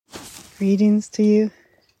Greetings to you.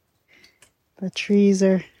 The trees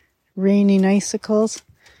are raining icicles,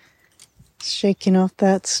 shaking off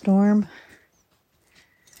that storm.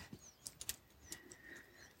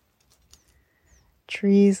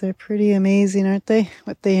 Trees are pretty amazing, aren't they?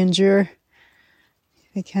 What they endure.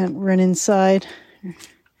 They can't run inside. They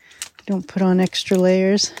don't put on extra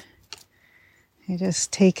layers. They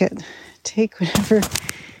just take whatever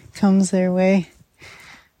comes their way.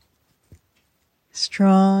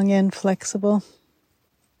 Strong and flexible.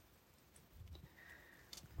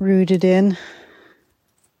 Rooted in.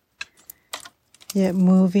 Yet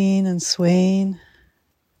moving and swaying.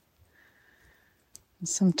 And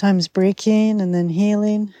sometimes breaking and then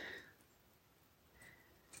healing.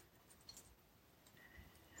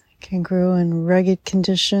 It can grow in rugged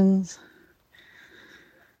conditions.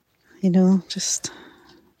 Just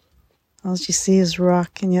all you see is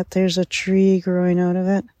rock, and yet there's a tree growing out of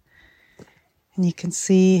it. And you can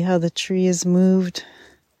see how the tree is moved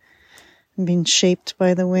and being shaped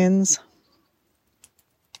by the winds.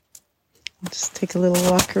 I'll just take a little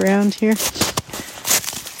walk around here.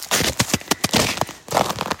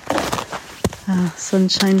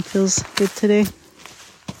 Sunshine feels good today.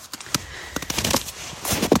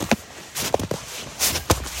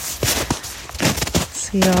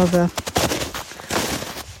 See all the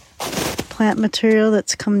plant material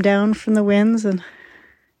that's come down from the winds, and I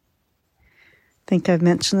think I've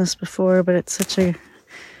mentioned this before, but it's such a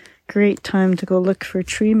great time to go look for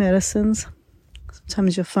tree medicines.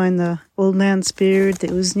 Sometimes you'll find the old man's beard, the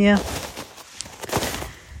usnea.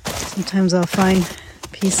 Sometimes I'll find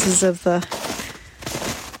pieces of the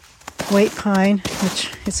white pine,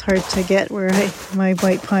 which is hard to get where my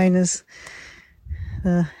white pine is,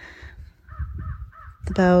 the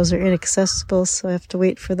boughs are inaccessible, so I have to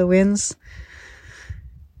wait for the winds.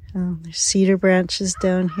 There's cedar branches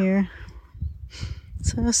down here.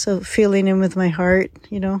 So also feeling in with my heart,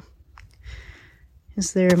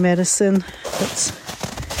 is there a medicine that's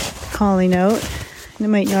calling out? And it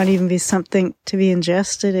might not even be something to be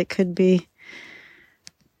ingested. It could be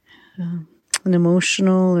an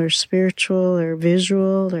emotional or spiritual or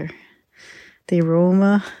visual or the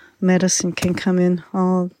aroma. Medicine can come in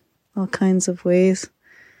all kinds of ways.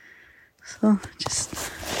 So just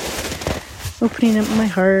opening up my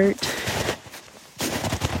heart,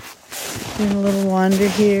 doing a little wander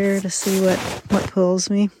here to see what pulls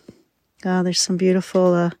me. There's some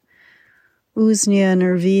beautiful usnea and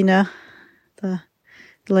ervina, the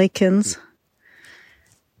lichens,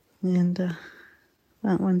 and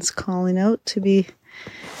that one's calling out to be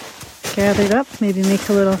gathered up. Maybe make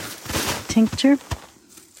a little tincture.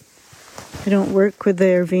 I don't work with the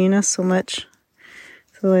ervina so much,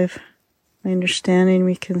 so my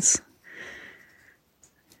understanding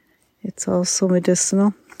it's also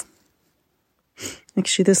medicinal.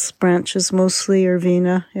 Actually, this branch is mostly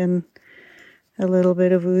ervina and a little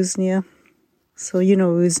bit of usnea. So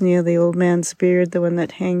usnea, the old man's beard, the one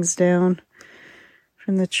that hangs down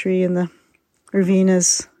from the tree, and the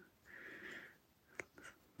ervina's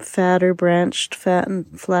fatter branched, fat and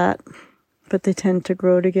flat, but they tend to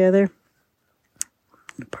grow together.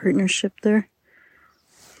 A partnership there.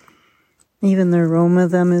 Even the aroma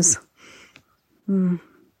of them is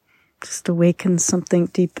just awakens something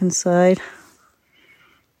deep inside.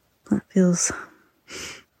 That feels.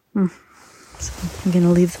 So I'm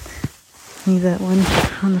gonna leave that one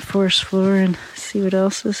on the forest floor and see what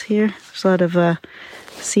else is here. There's a lot of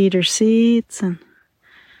cedar seeds, and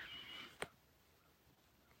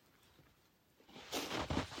you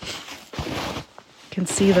can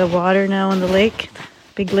see the water now in the lake.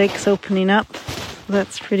 Big lake's opening up.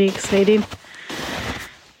 That's pretty exciting.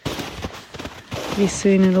 Pretty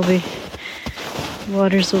soon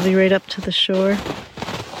waters will be right up to the shore.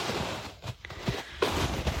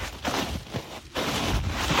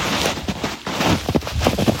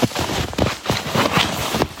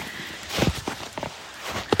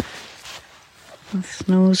 The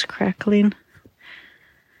snow's crackling.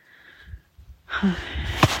 The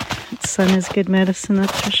sun is good medicine,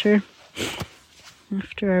 that's for sure.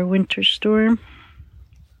 After our winter storm.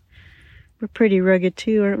 We're pretty rugged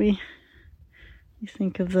too, aren't we? You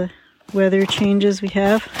think of the weather changes we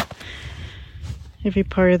have. Every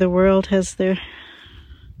part of the world has their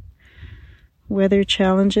weather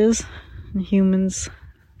challenges. And humans,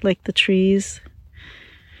 like the trees,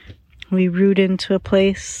 we root into a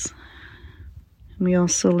place. And we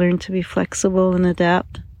also learn to be flexible and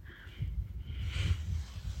adapt.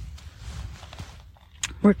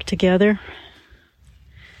 Work together.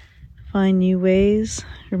 Find new ways.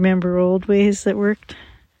 Remember old ways that worked.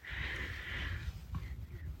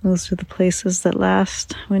 Those are the places that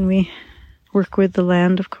last when we work with the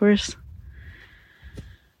land, of course.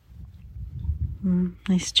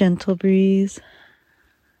 Nice gentle breeze.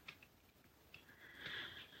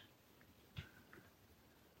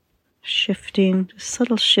 Shifting, just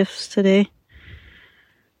subtle shifts today.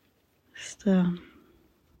 Just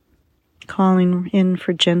calling in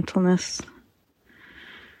for gentleness.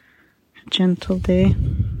 A gentle day.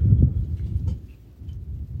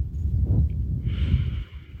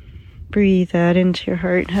 Breathe that into your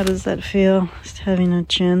heart. How does that feel? Just having a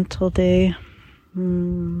gentle day.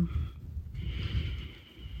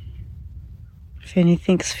 If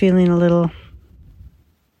anything's feeling a little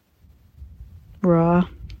raw,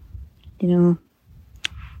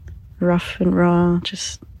 rough and raw,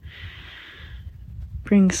 just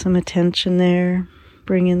bring some attention there.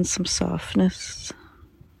 Bring in some softness.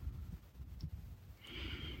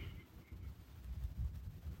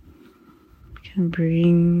 You can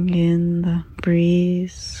bring in the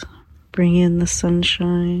breeze, bring in the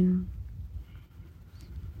sunshine,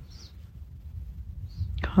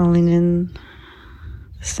 calling in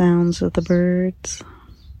the sounds of the birds.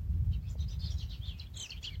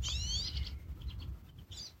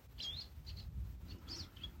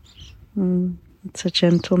 It's a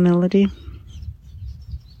gentle melody.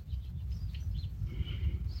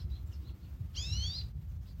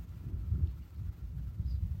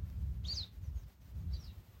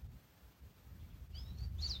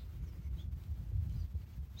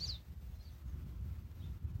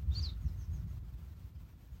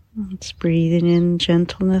 It's breathing in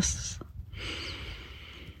gentleness,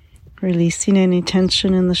 releasing any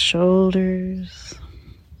tension in the shoulders,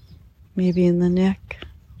 maybe in the neck,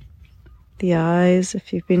 the eyes.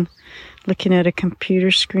 If you've been looking at a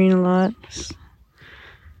computer screen a lot, just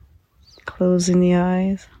closing the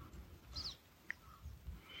eyes,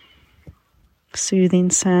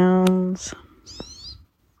 soothing sounds.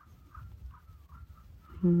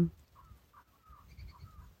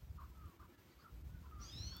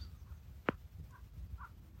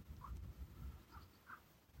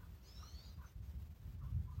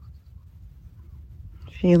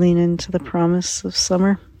 Feeling into the promise of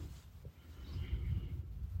summer.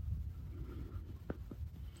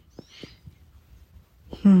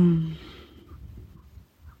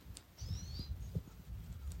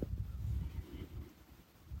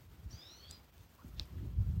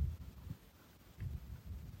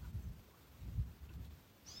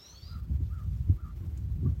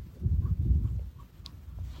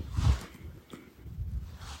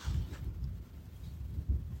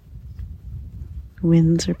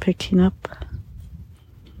 Winds are picking up.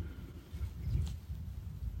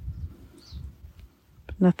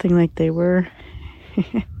 But nothing like they were.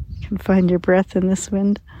 You can find your breath in this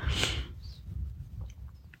wind.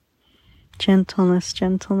 Gentleness,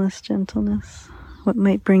 gentleness, gentleness. What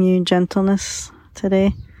might bring you gentleness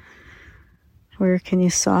today? Where can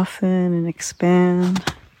you soften and expand?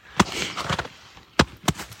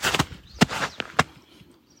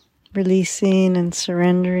 Releasing and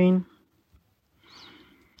surrendering.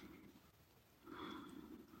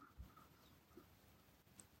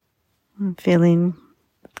 I'm feeling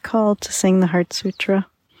called to sing the Heart Sutra.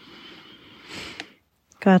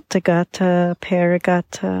 Gata Gata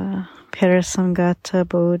Paragata Parasamgata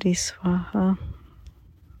Bodhisvaha.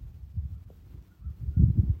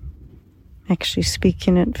 Actually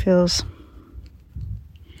speaking it feels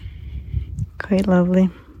quite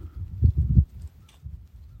lovely.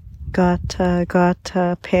 Gata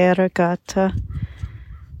Gata Paragata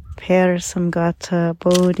Parasamgata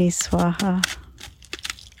Bodhisvaha.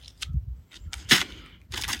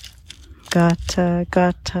 Gata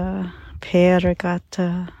Gata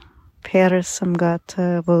Paragata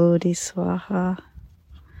Parasamgata Bodhisvaha.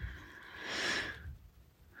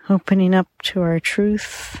 Opening up to our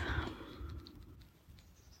truth.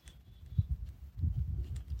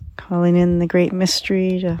 Calling in the great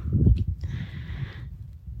mystery to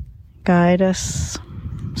guide us,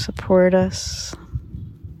 support us.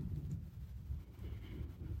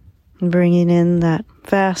 And bringing in that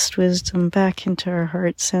vast wisdom back into our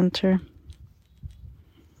heart center.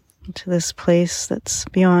 Into this place that's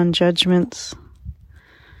beyond judgments,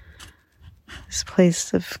 this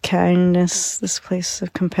place of kindness, this place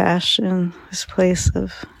of compassion, this place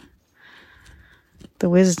of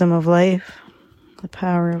the wisdom of life, the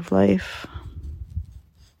power of life,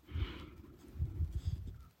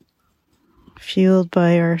 fueled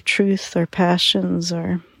by our truth, our passions,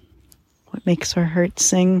 our what makes our heart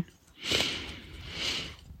sing.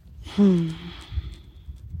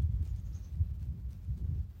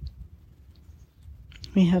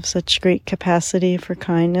 We have such great capacity for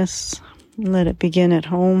kindness. Let it begin at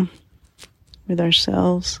home with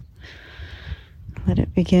ourselves. Let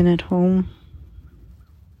it begin at home.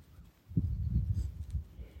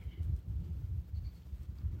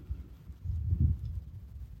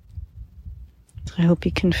 I hope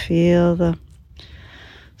you can feel the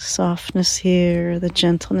softness here, the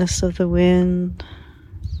gentleness of the wind,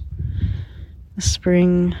 the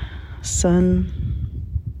spring sun,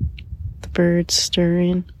 the birds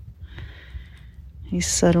stirring, these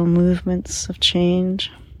subtle movements of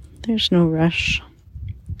change. There's no rush.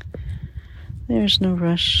 There's no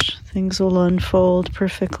rush. Things will unfold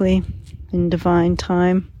perfectly in divine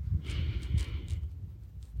time.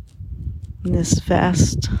 In this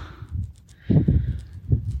vast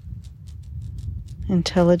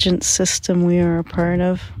intelligent system we are a part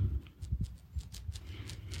of.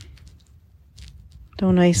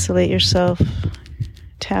 Don't isolate yourself.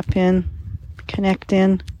 Tap in, connect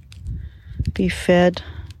in, be fed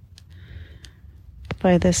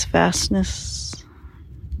by this vastness.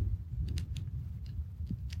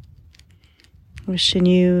 Wishing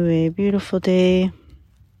you a beautiful day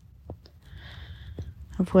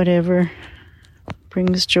of whatever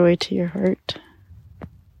brings joy to your heart,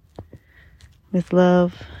 with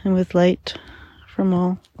love and with light from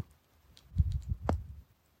all.